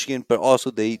to hate Michigan, but also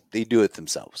they do it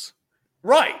themselves.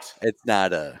 Right. It's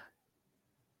not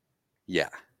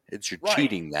it's your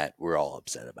cheating that we're all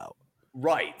upset about.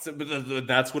 Right. So, but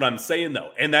that's what I'm saying,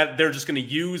 though. And that they're just going to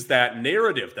use that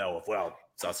narrative, though, of,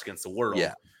 it's us against the world.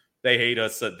 Yeah. They hate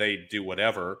us, that they do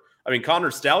whatever. I mean,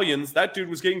 Connor Stallions, that dude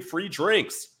was getting free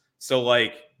drinks. So,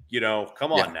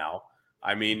 come on now.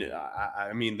 I mean,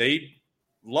 they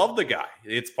love the guy.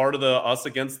 It's part of the us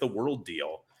against the world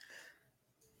deal.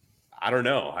 I don't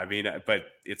know. I mean, but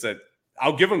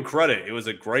I'll give him credit. It was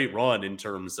a great run in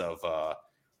terms of,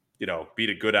 beat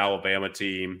a good Alabama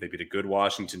team. They beat a good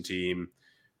Washington team.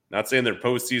 Not saying their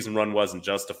postseason run wasn't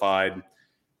justified.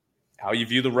 How you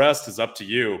view the rest is up to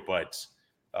you. But,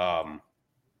 I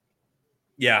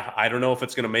don't know if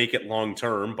it's going to make it long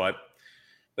term. But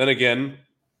then again,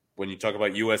 when you talk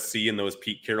about USC and those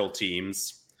Pete Carroll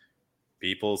teams,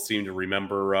 people seem to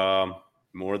remember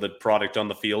more the product on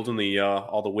the field and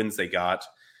all the wins they got.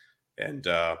 And,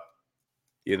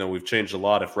 we've changed a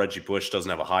lot. If Reggie Bush doesn't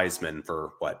have a Heisman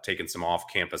for taking some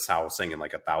off-campus housing and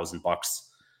 $1,000,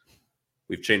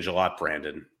 we've changed a lot,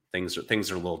 Brandon. Things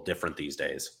are a little different these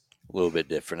days. A little bit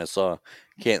different. I saw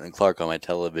Caitlin Clark on my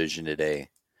television today.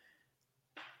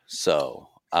 So,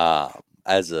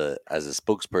 as a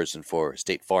spokesperson for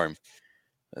State Farm,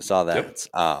 I saw that.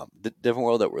 Yep. The different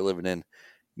world that we're living in.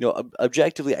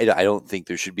 Objectively, I don't think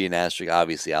there should be an asterisk.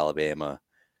 Obviously, Alabama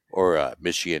or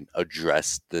Michigan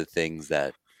addressed the things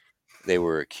that they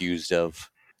were accused of,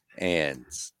 and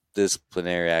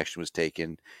disciplinary action was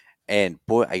taken. And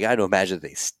boy, I got to imagine that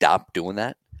they stopped doing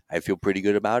that. I feel pretty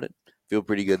good about it. I feel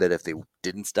pretty good that if they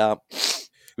didn't stop,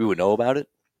 we would know about it.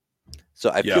 So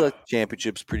I feel like the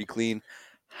championship's pretty clean.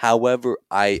 However,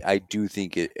 I do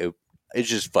think it's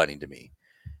just funny to me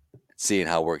seeing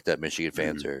how worked up Michigan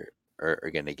fans are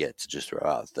going to get to just throw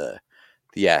out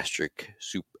the asterisk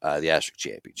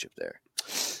championship there.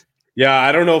 Yeah,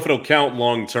 I don't know if it'll count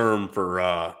long term for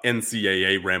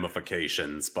NCAA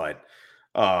ramifications, but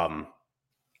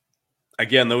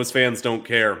again, those fans don't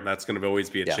care. That's going to always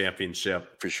be a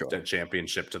championship for sure. A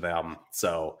championship to them.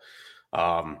 So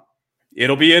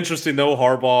it'll be interesting, though.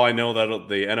 Harbaugh, I know that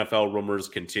the NFL rumors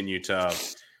continue to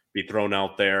be thrown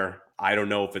out there. I don't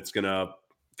know if it's going to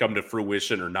come to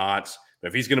fruition or not. But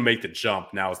if he's going to make the jump,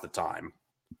 now's the time.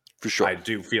 For sure. I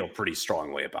do feel pretty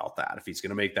strongly about that. If he's going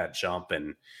to make that jump,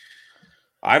 and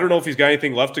I don't know if he's got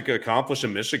anything left to accomplish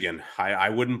in Michigan. I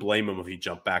wouldn't blame him if he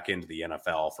jumped back into the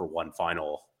NFL for one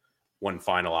final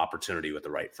opportunity with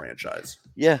the right franchise.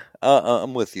 Yeah,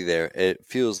 I'm with you there. It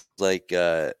feels like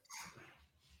it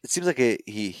seems like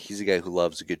he's a guy who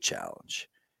loves a good challenge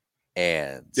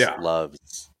and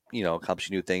loves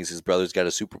accomplishing new things. His brother's got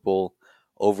a Super Bowl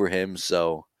over him,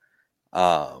 so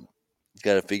he's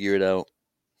got to figure it out.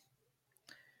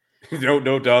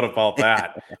 No doubt about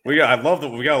that. I love that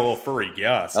we got a little furry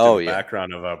guest in the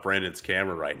background of Brandon's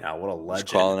camera right now. What a legend!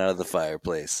 He's crawling out of the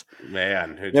fireplace,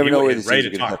 man. Never know where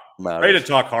ready to talk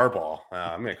Harbaugh.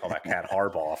 I'm going to call that cat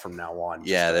Harbaugh from now on.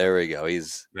 Yeah, there we go.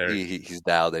 He's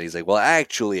dialed it. He's like, well,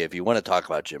 actually, if you want to talk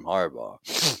about Jim Harbaugh,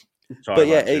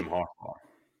 Jim Harbaugh,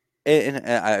 and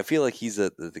I feel like he's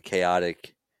the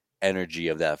chaotic energy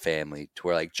of that family, to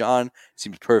where John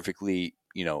seems perfectly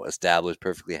established,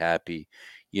 perfectly happy.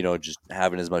 Just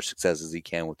having as much success as he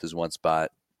can with his one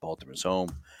spot, Baltimore's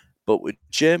home. But with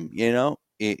Jim,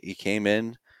 He came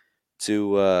in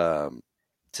to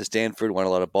Stanford, won a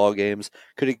lot of ball games.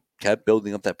 Could have kept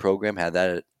building up that program, had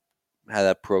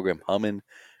that program humming.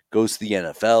 Goes to the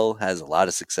NFL, has a lot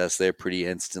of success there pretty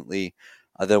instantly.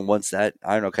 Then once that,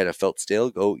 I don't know, kind of felt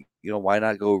stale, why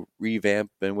not go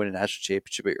revamp and win a national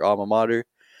championship at your alma mater?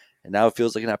 And now it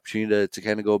feels like an opportunity to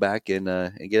kind of go back and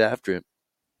get after it.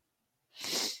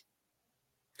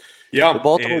 Yeah, the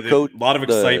Baltimore coach, a lot of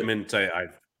excitement.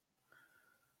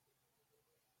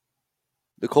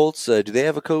 The Colts, do they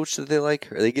have a coach that they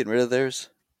like? Are they getting rid of theirs?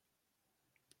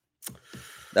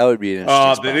 That would be an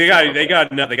interesting spot. They got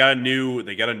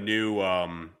a new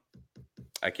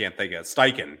I can't think of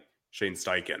Shane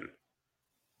Steichen.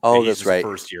 Oh, that's right.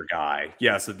 First year guy.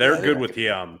 Yeah, so they're good with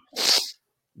him.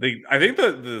 I think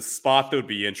the spot that would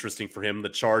be interesting for him, the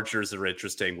Chargers are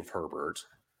interesting with Herbert.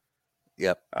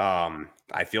 Yep.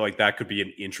 I feel like that could be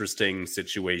an interesting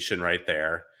situation right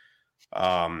there.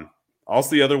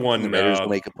 Also, the other one, the Raiders will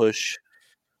make a push.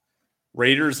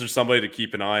 Raiders are somebody to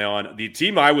keep an eye on. The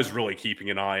team I was really keeping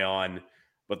an eye on,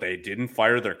 but they didn't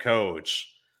fire their coach,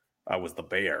 was the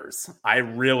Bears. I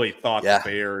really thought the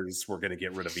Bears were going to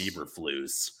get rid of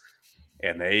Eberflus.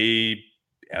 And they,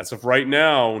 as of right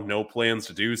now, no plans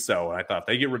to do so. And I thought if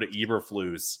they get rid of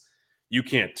Eberflus, you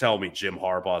can't tell me Jim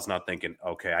Harbaugh's not thinking,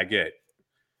 okay, I get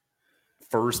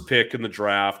first pick in the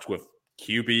draft with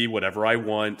QB, whatever I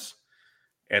want.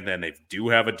 And then they do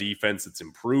have a defense that's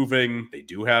improving. They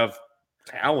do have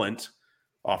talent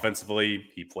offensively.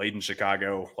 He played in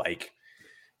Chicago. Like,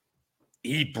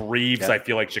 he breathes, I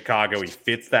feel like, Chicago. He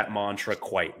fits that mantra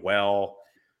quite well.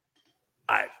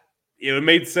 It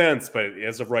made sense, but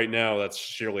as of right now, that's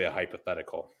surely a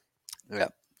hypothetical. Yeah.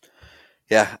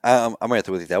 I'm right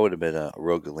there with you. That would have been a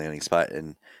real good landing spot.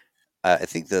 And I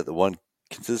think that the one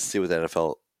consistency with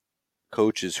NFL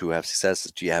coaches who have success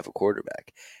is, do you have a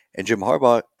quarterback? And Jim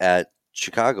Harbaugh at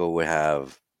Chicago would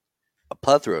have a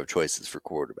plethora of choices for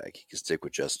quarterback. You could stick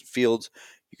with Justin Fields.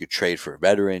 You could trade for a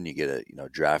veteran. You get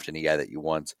draft any guy that you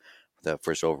want with that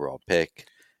first overall pick.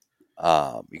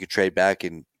 You could trade back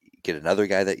and get another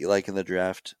guy that you like in the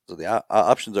draft. So the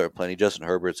options are plenty. Justin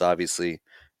Herbert's obviously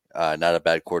not a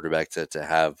bad quarterback to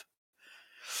have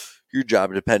your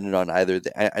job dependent on either.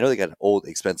 I know they got an old,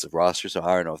 expensive roster, so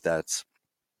I don't know if that's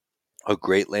a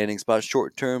great landing spot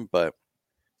short term, but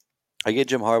I get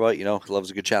Jim Harbaugh, he loves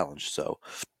a good challenge. So,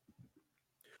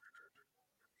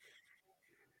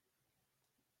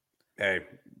 hey,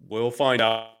 we'll find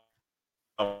out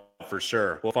for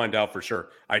sure.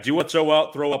 I do want to throw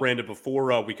out, Brandon,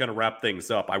 before we kind of wrap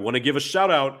things up. I want to give a shout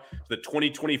out to the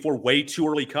 2024 Way Too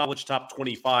Early College Top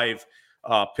 25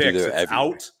 picks. It's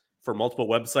out for multiple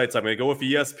websites. I'm going to go with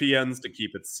ESPN's to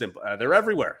keep it simple. They're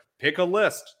everywhere. Pick a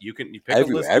list. You pick a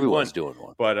list. Everyone's doing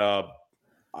one. But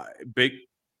Big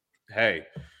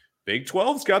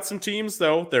 12's got some teams,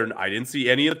 though. I didn't see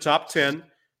any of the top 10.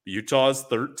 Utah's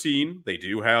 13. They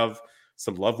do have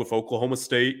some love with Oklahoma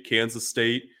State, Kansas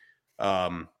State,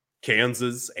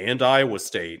 Kansas, and Iowa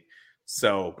State.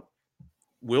 So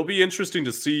will be interesting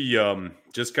to see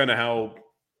just kind of how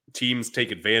teams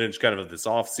take advantage kind of this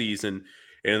offseason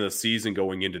and the season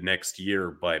going into next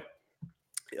year. But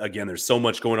again, there's so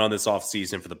much going on this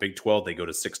offseason for the Big 12. They go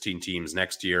to 16 teams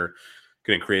next year.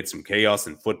 Going to create some chaos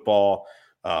in football.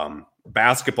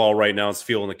 Basketball right now is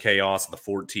feeling the chaos of the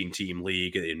 14-team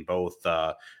league in both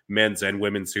men's and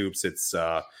women's hoops. It's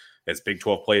as Big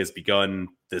 12 play has begun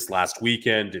this last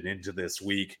weekend and into this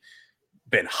week,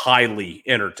 been highly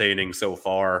entertaining so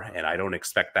far, and I don't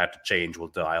expect that to change. We'll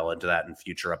dial into that in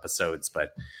future episodes,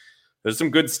 but there's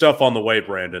some good stuff on the way,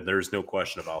 Brandon. There's no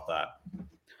question about that.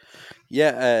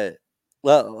 Yeah,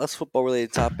 well, less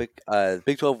football-related topic.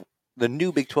 Big 12, the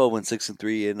new Big 12 went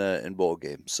 6-3 in bowl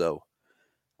games, so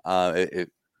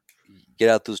get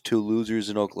out those two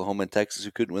losers in Oklahoma and Texas who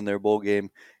couldn't win their bowl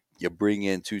game. You bring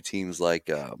in two teams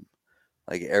like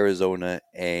Arizona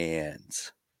and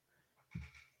I'm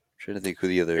trying to think who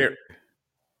the other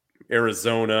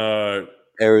Arizona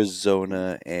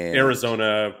and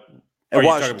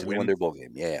Washington won their bowl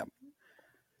game. Yeah.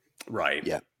 Right.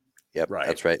 Yeah. Yep. Right.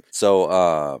 That's right.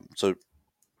 So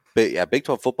Big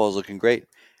 12 football is looking great,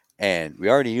 and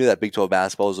we already knew that Big 12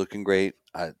 basketball is looking great.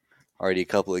 Already a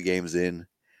couple of games in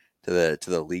to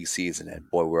the league season, and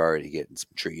boy, we're already getting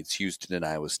some treats. Houston and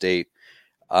Iowa State.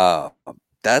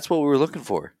 That's what we were looking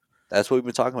for. That's what we've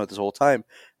been talking about this whole time.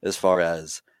 As far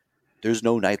as there's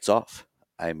no nights off.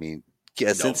 I mean,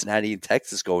 Cincinnati and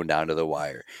Texas going down to the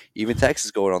wire. Even Texas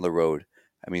going on the road.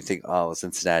 I mean,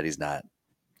 Cincinnati's not.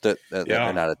 They're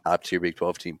not a top tier Big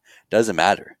 12 team. Doesn't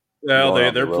matter.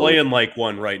 Well, they're playing like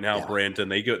one right now, Brandon.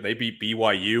 They beat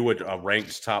BYU, a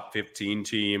ranked top 15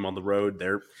 team on the road.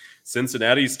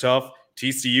 Cincinnati's tough.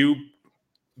 TCU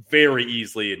very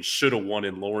easily and should have won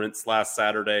in Lawrence last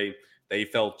Saturday. They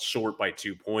fell short by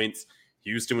 2 points.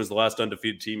 Houston was the last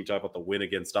undefeated team. You talk about the win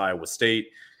against Iowa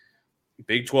State.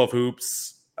 Big 12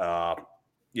 hoops,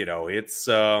 it's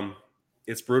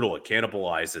brutal. It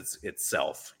cannibalizes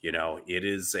itself. It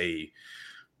is a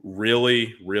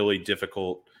really, really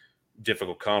difficult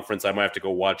conference. I might have to go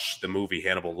watch the movie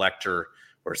Hannibal Lecter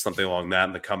or something along that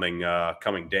in the coming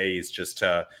days, just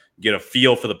to get a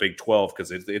feel for the Big 12,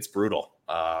 because it's brutal.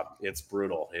 It's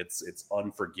brutal. It's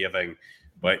unforgiving,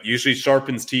 but usually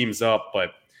sharpens teams up.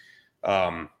 But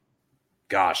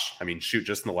just in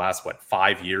the last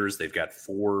 5 years, they've got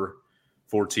four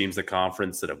teams in the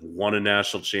conference that have won a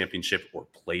national championship or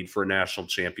played for a national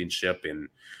championship, in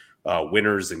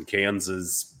winners in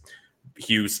Kansas,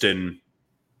 Houston,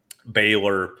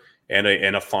 Baylor, and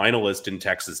a finalist in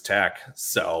Texas Tech.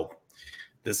 So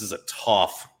this is a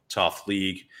tough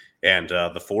league. And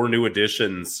the four new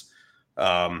additions,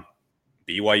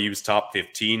 BYU's top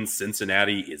 15.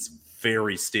 Cincinnati is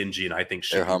very stingy, and I think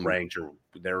should be ranked.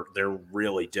 They're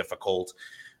really difficult.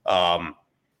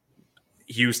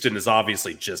 Houston is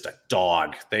obviously just a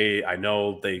dog. I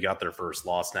know they got their first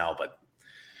loss now, but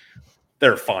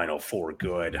they're Final Four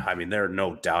good. I mean, there's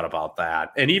no doubt about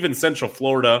that. And even Central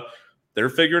Florida, they're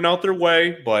figuring out their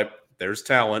way, but there's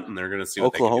talent, and they're going to see.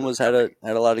 Oklahoma's had a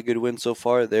lot of good wins so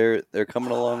far. They're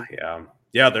coming along.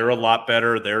 Yeah, they're a lot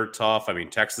better. They're tough. I mean,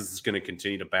 Texas is going to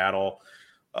continue to battle.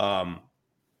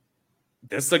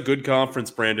 This is a good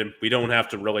conference, Brandon. We don't have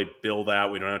to really build that.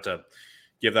 We don't have to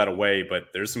give that away,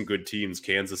 but there's some good teams.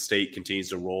 Kansas State continues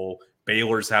to roll.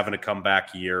 Baylor's having a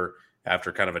comeback year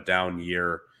after kind of a down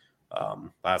year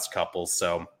last couple.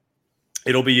 So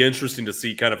it'll be interesting to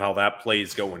see kind of how that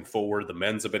plays going forward. The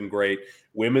men's have been great.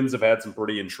 Women's have had some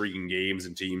pretty intriguing games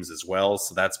and teams as well.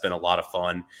 So that's been a lot of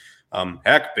fun.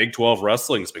 Big 12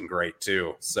 wrestling's been great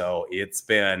too. So it's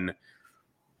been a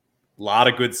lot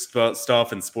of good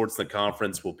stuff, and sports in the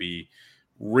conference will be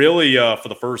really, for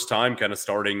the first time, kind of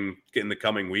starting in the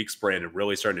coming weeks, Brandon,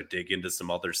 really starting to dig into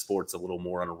some other sports a little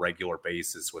more on a regular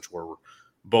basis, which we're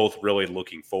both really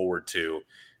looking forward to.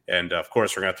 And of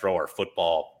course, we're going to throw our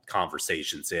football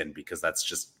conversations in, because that's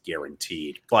just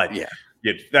guaranteed. But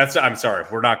I'm sorry,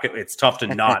 we're not. It's tough to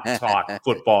not talk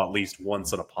football at least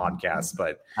once on a podcast.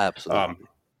 But absolutely.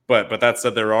 But that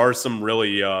said, there are some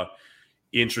really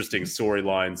interesting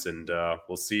storylines, and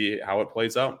we'll see how it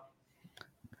plays out.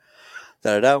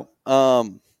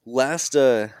 Last,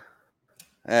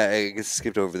 I guess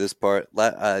skipped over this part.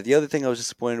 The other thing I was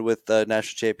disappointed with,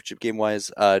 national championship game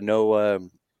wise, no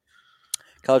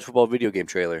college football video game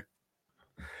trailer.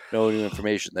 No new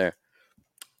information there.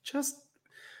 Just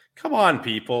come on,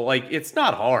 people. Like, it's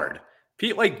not hard.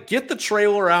 Get the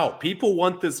trailer out. People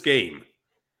want this game.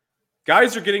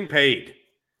 Guys are getting paid.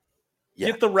 Yeah.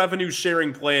 Get the revenue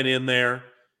sharing plan in there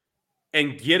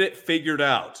and get it figured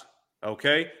out.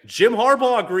 Okay? Jim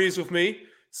Harbaugh agrees with me.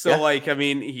 So,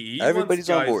 he everybody's wants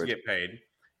guys on board to get paid.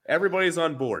 Everybody's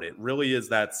on board. It really is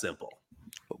that simple.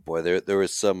 Oh boy, there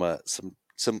was some.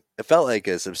 It felt like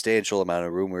a substantial amount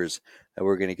of rumors that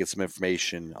we're going to get some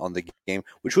information on the game,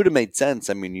 which would have made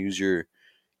sense. I mean, use your,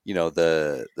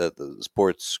 the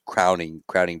sports crowning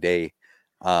day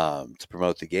to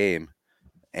promote the game,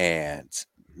 and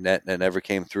that never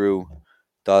came through.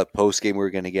 Thought post game we were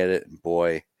going to get it, and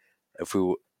boy,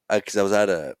 because I was at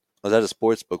a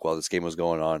sports book while this game was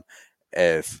going on.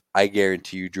 If I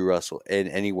guarantee you, Drew Russell, in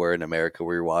anywhere in America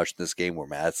where you're watching this game,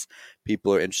 where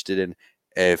people are interested in,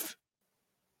 if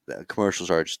the commercials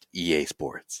are just EA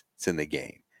Sports, it's in the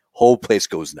game, whole place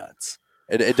goes nuts.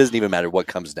 It doesn't even matter what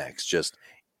comes next. Just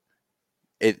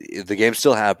the game's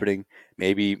still happening.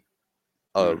 Maybe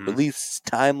a release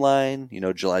timeline,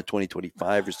 July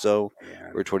 2025 or so,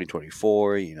 or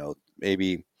 2024.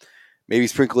 Maybe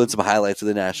sprinkle in some highlights of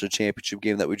the national championship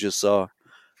game that we just saw.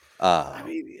 How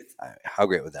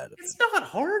great would that have been? It's not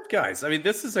hard, guys.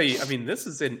 This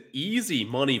is an easy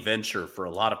money venture for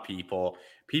a lot of people.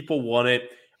 People want it.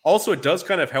 Also, it does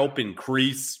kind of help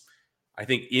increase, I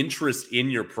think, interest in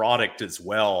your product as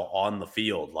well on the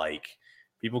field. Like,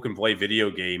 people can play video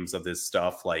games of this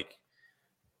stuff. Like,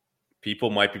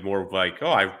 people might be more like, oh,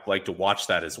 I like to watch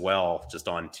that as well, just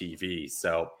on TV.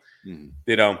 So,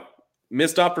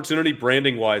 missed opportunity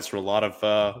branding wise for a lot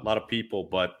of people,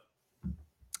 but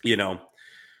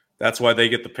that's why they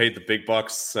get paid the big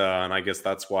bucks, and I guess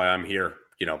that's why I'm here.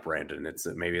 Brandon,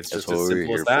 maybe it's just as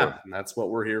simple as that, and that's what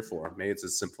we're here for. Maybe it's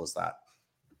as simple as that.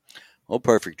 Well,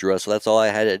 perfect, Drew. So that's all I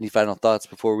had. Any final thoughts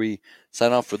before we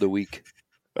sign off for the week?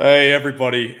 Hey,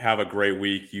 everybody, have a great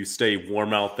week. You stay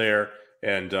warm out there.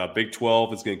 And Big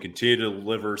 12 is going to continue to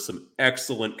deliver some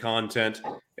excellent content.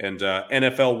 And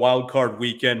NFL Wildcard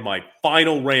Weekend, my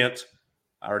final rant.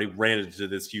 I already ranted to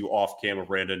this to you off camera,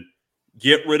 Brandon.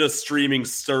 Get rid of streaming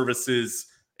services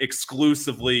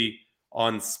exclusively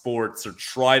on sports, or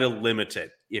try to limit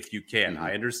it if you can.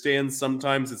 I understand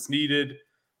sometimes it's needed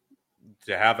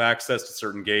to have access to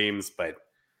certain games, but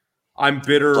I'm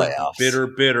bitter.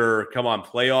 Come on,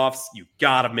 playoffs. You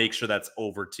got to make sure that's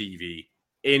over TV.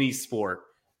 Any sport,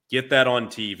 get that on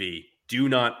TV. Do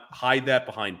not hide that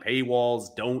behind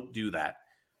paywalls. Don't do that,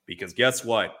 because guess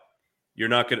what? You're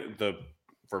not going to,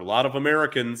 for a lot of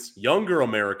Americans, younger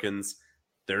Americans,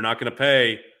 they're not going to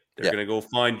pay. They're going to go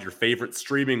find your favorite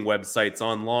streaming websites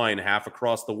online half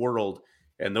across the world.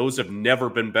 And those have never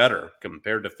been better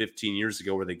compared to 15 years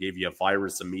ago where they gave you a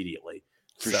virus immediately.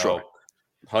 For sure.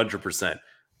 100%.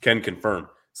 Can confirm.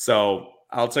 So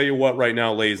I'll tell you what right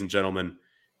now, ladies and gentlemen,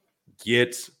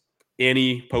 get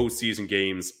any postseason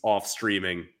games off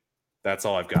streaming. That's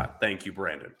all I've got. Thank you,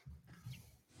 Brandon.